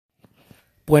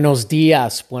Buenos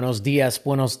dias, buenos dias,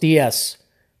 buenos dias.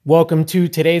 Welcome to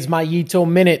today's Mayito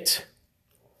Minute.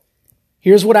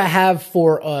 Here's what I have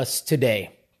for us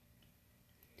today.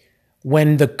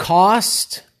 When the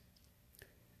cost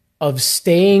of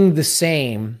staying the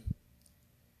same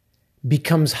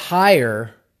becomes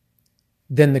higher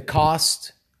than the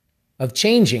cost of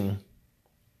changing,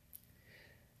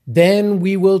 then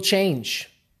we will change.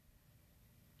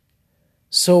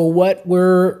 So what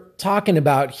we're talking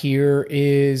about here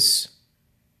is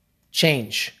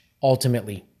change,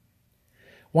 ultimately.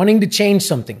 Wanting to change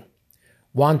something,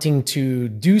 wanting to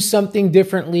do something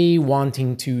differently,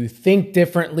 wanting to think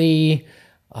differently,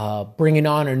 bringing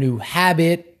on a new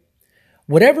habit,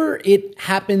 whatever it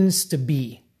happens to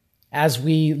be. As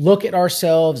we look at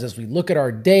ourselves, as we look at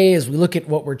our day, as we look at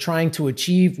what we're trying to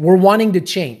achieve, we're wanting to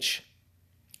change.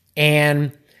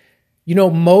 And,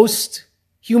 most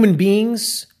human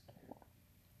beings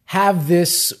have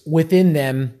this within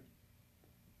them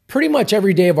pretty much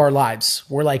every day of our lives.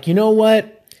 We're like, you know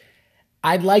what?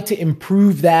 I'd like to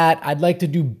improve that. I'd like to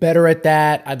do better at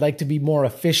that. I'd like to be more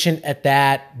efficient at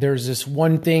that. There's this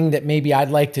one thing that maybe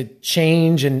I'd like to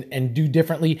change and do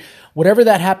differently, whatever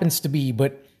that happens to be.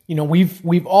 But,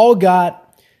 we've all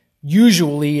got,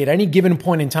 usually at any given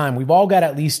point in time, we've all got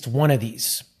at least one of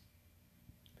these.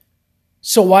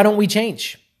 So why don't we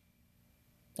change?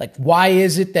 Like, why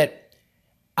is it that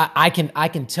I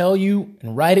can tell you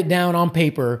and write it down on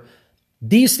paper,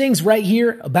 these things right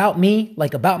here about me,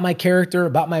 like about my character,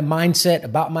 about my mindset,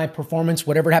 about my performance,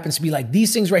 whatever it happens to be, like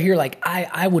these things right here, like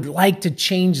I would like to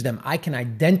change them. I can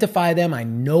identify them. I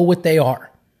know what they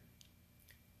are.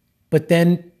 But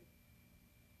then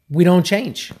we don't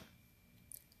change.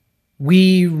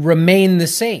 We remain the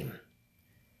same.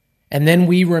 And then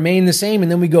we remain the same.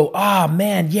 And then we go, oh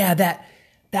man, yeah,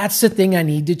 that's the thing I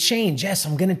need to change. Yes,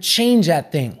 I'm going to change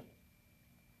that thing.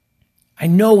 I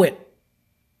know it.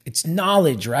 It's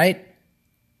knowledge, right?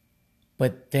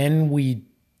 But then we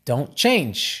don't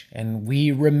change and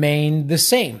we remain the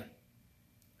same.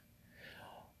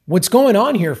 What's going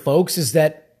on here, folks, is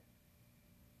that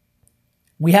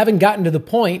we haven't gotten to the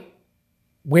point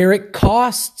where it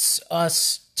costs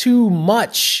us too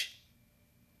much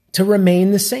to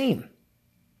remain the same.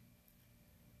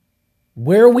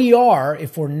 Where we are,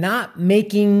 if we're not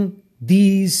making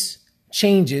these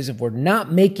changes, if we're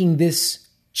not making this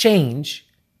change,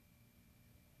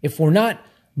 if we're not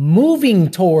moving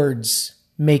towards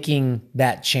making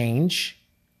that change,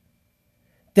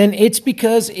 then it's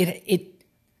because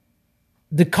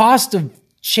the cost of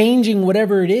changing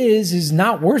whatever it is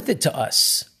not worth it to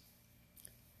us.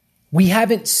 We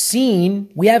haven't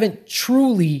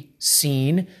truly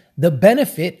seen the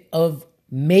benefit of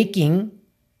making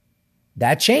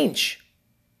that change.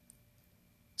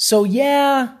 So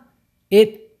yeah,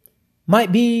 it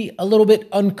might be a little bit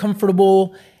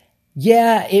uncomfortable.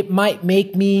 Yeah, it might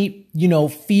make me,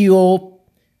 feel,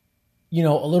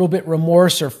 a little bit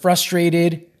remorse or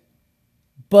frustrated.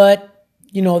 But,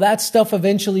 that stuff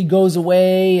eventually goes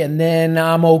away and then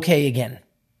I'm okay again.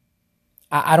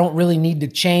 I don't really need to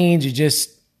change. It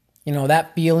just,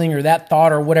 that feeling or that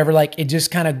thought or whatever, like it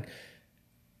just kind of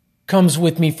comes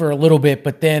with me for a little bit,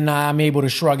 but then I'm able to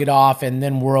shrug it off and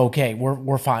then we're okay.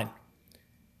 We're fine.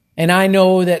 And I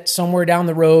know that somewhere down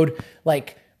the road,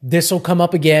 like this will come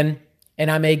up again and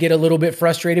I may get a little bit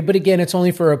frustrated, but again, it's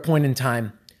only for a point in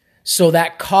time. So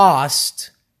that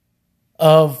cost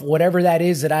of whatever that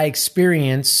is that I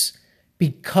experience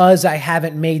because I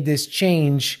haven't made this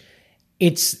change,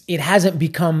 it hasn't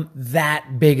become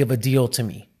that big of a deal to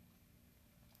me.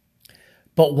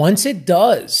 But once it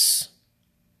does,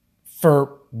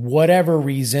 for whatever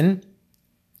reason,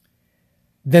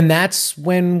 then that's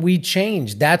when we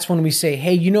change. That's when we say,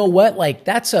 hey, you know what? Like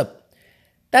that's a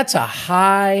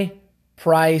high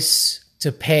price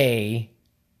to pay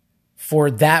for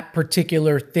that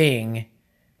particular thing.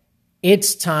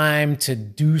 It's time to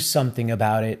do something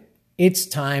about it. It's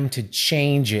time to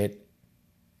change it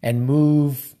and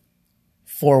move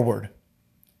forward. I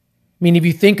mean, if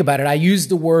you think about it, I use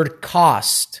the word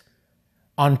cost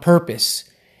on purpose.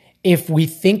 If we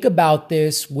think about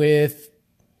this with,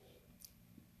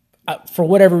 for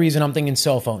whatever reason, I'm thinking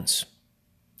cell phones,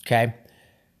 okay?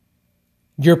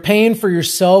 You're paying for your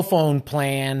cell phone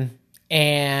plan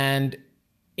and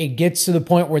it gets to the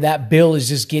point where that bill is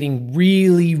just getting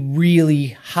really, really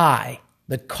high.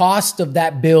 The cost of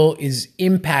that bill is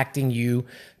impacting you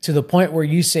to the point where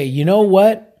you say, you know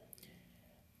what?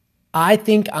 I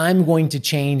think I'm going to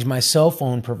change my cell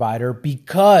phone provider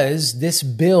because this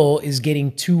bill is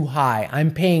getting too high.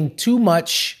 I'm paying too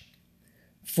much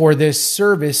for this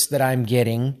service that I'm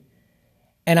getting,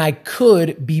 and I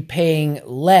could be paying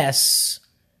less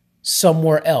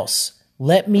somewhere else.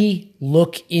 Let me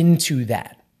look into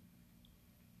that.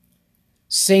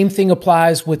 Same thing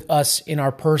applies with us in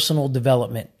our personal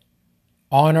development,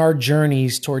 on our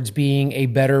journeys towards being a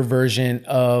better version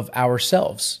of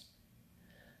ourselves.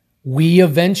 We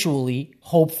eventually,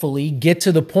 hopefully, get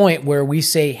to the point where we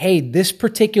say, hey, this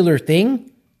particular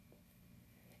thing,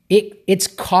 it's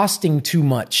costing too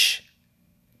much,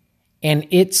 and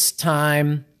it's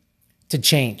time to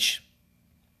change.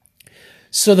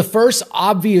 So the first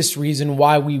obvious reason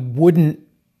why we wouldn't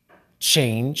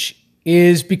change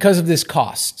is because of this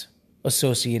cost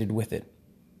associated with it,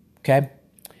 okay?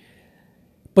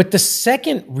 But the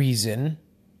second reason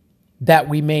that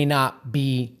we may not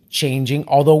be changing,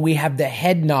 although we have the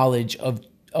head knowledge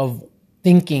of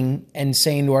thinking and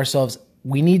saying to ourselves,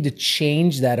 we need to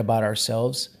change that about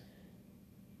ourselves,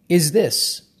 is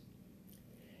this.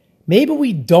 Maybe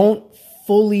we don't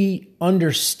fully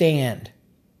understand.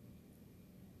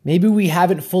 Maybe we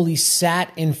haven't fully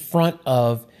sat in front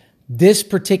of this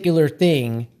particular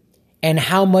thing and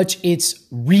how much it's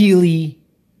really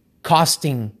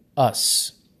costing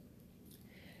us.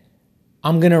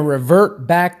 I'm going to revert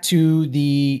back to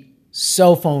the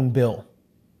cell phone bill.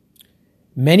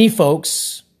 Many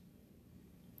folks,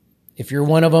 if you're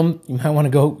one of them, you might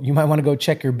want to go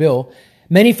check your bill.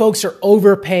 Many folks are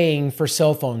overpaying for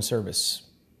cell phone service.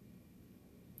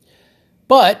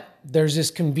 But there's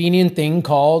this convenient thing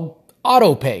called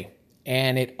auto pay.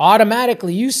 And it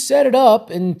automatically, you set it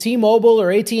up, and T-Mobile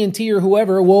or AT&T or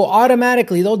whoever will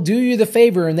automatically, they'll do you the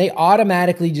favor and they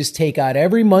automatically just take out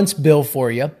every month's bill for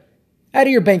you out of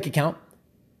your bank account.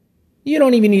 You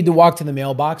don't even need to walk to the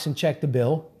mailbox and check the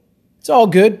bill. It's all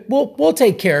good. We'll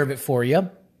take care of it for you.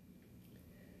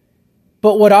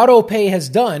 But what auto pay has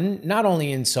done, not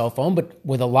only in cell phone, but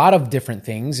with a lot of different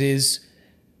things, is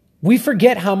we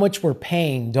forget how much we're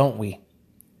paying, don't we?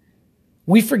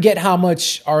 We forget how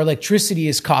much our electricity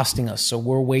is costing us, so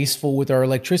we're wasteful with our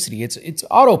electricity. It's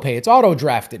auto pay, it's auto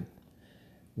drafted.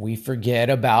 We forget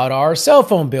about our cell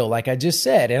phone bill, like I just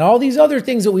said, and all these other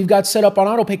things that we've got set up on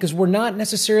auto pay because we're not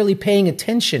necessarily paying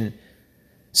attention.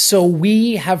 So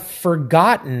we have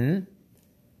forgotten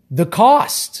the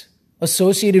cost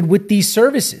associated with these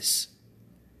services.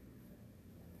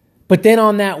 But then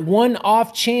on that one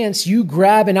off chance, you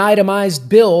grab an itemized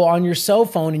bill on your cell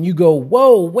phone and you go,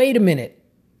 whoa, wait a minute.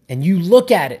 And you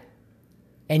look at it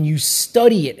and you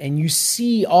study it and you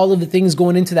see all of the things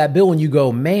going into that bill and you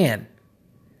go, man,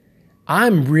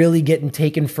 I'm really getting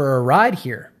taken for a ride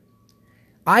here.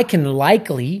 I can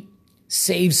likely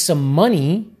save some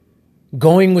money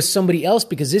going with somebody else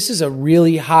because this is a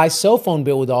really high cell phone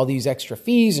bill with all these extra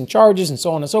fees and charges and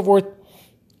so on and so forth.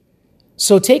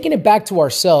 So taking it back to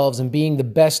ourselves and being the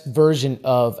best version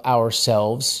of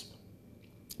ourselves,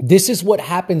 this is what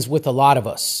happens with a lot of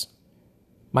us.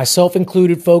 Myself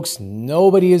included, folks,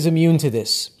 nobody is immune to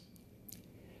this.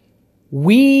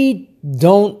 We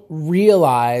don't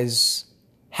realize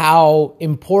how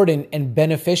important and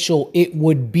beneficial it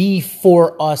would be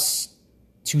for us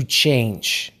to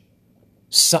change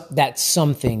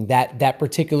that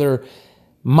particular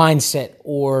mindset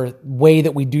or way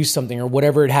that we do something or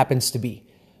whatever it happens to be.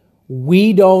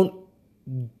 We don't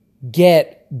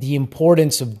get the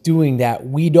importance of doing that.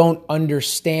 We don't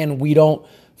understand. We don't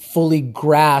fully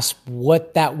grasp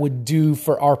what that would do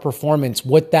for our performance,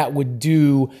 what that would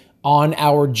do on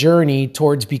our journey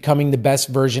towards becoming the best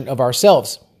version of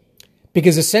ourselves.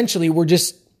 Because essentially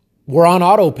we're on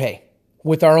auto pay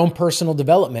with our own personal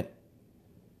development.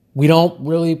 We don't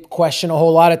really question a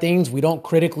whole lot of things. We don't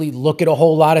critically look at a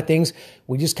whole lot of things.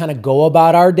 We just kind of go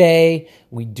about our day.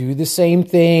 We do the same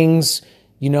things.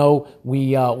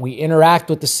 We interact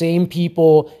with the same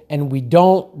people, and we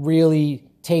don't really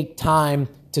take time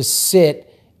to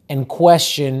sit and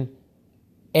question,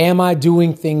 am I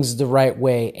doing things the right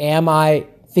way? Am I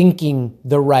thinking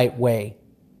the right way?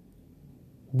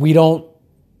 We don't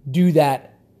do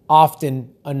that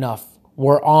often enough.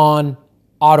 We're on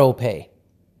auto pay.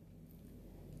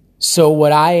 So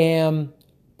what I am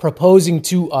proposing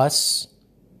to us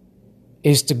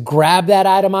is to grab that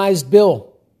itemized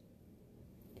bill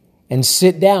and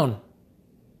sit down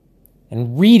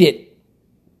and read it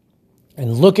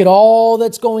and look at all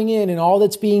that's going in and all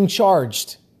that's being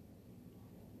charged.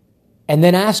 And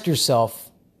then ask yourself,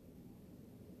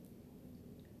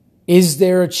 is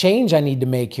there a change I need to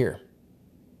make here?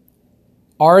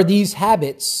 Are these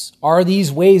habits, are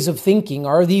these ways of thinking,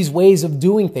 are these ways of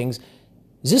doing things,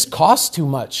 does this cost too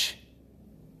much?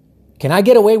 Can I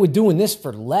get away with doing this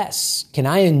for less? Can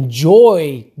I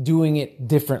enjoy doing it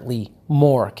differently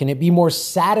more? Can it be more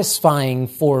satisfying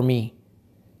for me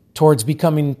towards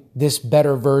becoming this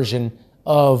better version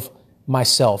of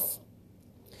myself.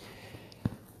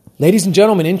 Ladies and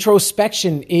gentlemen,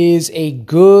 introspection is a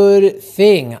good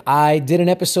thing. I did an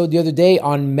episode the other day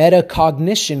on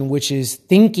metacognition, which is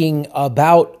thinking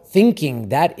about thinking.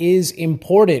 That is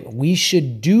important. We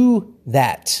should do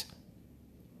that.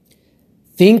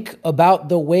 Think about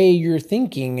the way you're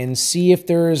thinking and see if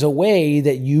there is a way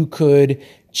that you could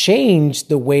change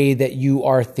the way that you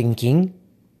are thinking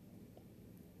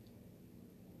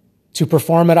to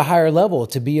perform at a higher level,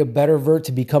 to be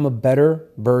to become a better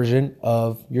version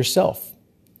of yourself.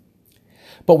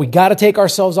 But we got to take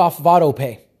ourselves off of auto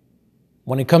pay.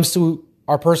 When it comes to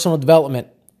our personal development,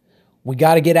 we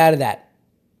got to get out of that.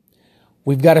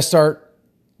 We've got to start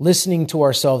listening to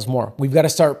ourselves more. We've got to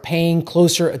start paying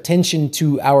closer attention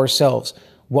to ourselves,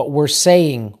 what we're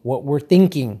saying, what we're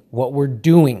thinking, what we're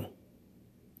doing.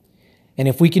 And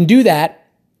if we can do that,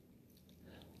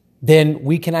 then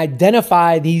we can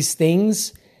identify these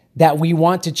things that we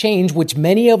want to change, which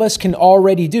many of us can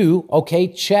already do. Okay,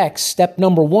 check, step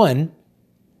number 1.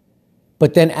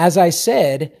 But then, as I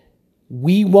said,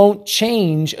 we won't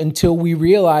change until we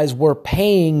realize we're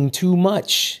paying too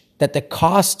much, that the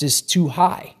cost is too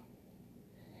high.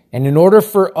 And in order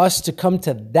for us to come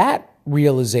to that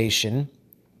realization,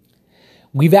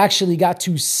 we've actually got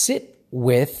to sit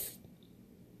with,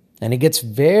 and it gets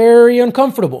very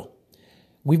uncomfortable,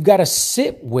 we've got to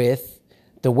sit with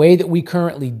the way that we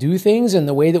currently do things and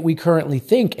the way that we currently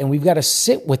think. And we've got to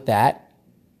sit with that.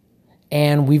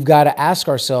 And we've got to ask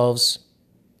ourselves,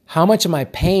 how much am I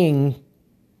paying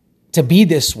to be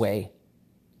this way?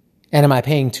 And am I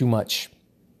paying too much?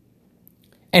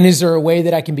 And is there a way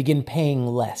that I can begin paying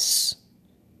less?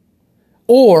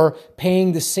 Or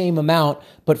paying the same amount,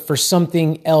 but for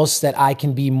something else that I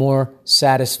can be more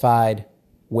satisfied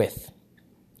with?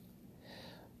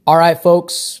 All right,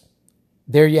 folks,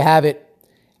 there you have it.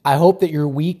 I hope that your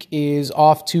week is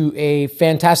off to a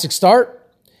fantastic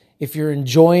start. If you're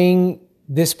enjoying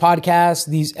this podcast,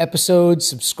 these episodes,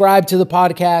 subscribe to the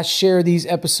podcast, share these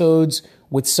episodes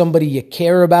with somebody you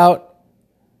care about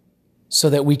so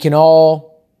that we can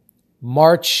all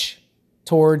march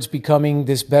towards becoming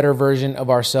this better version of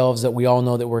ourselves that we all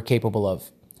know that we're capable of.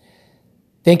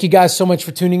 Thank you guys so much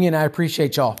for tuning in. I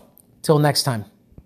appreciate y'all. Till next time.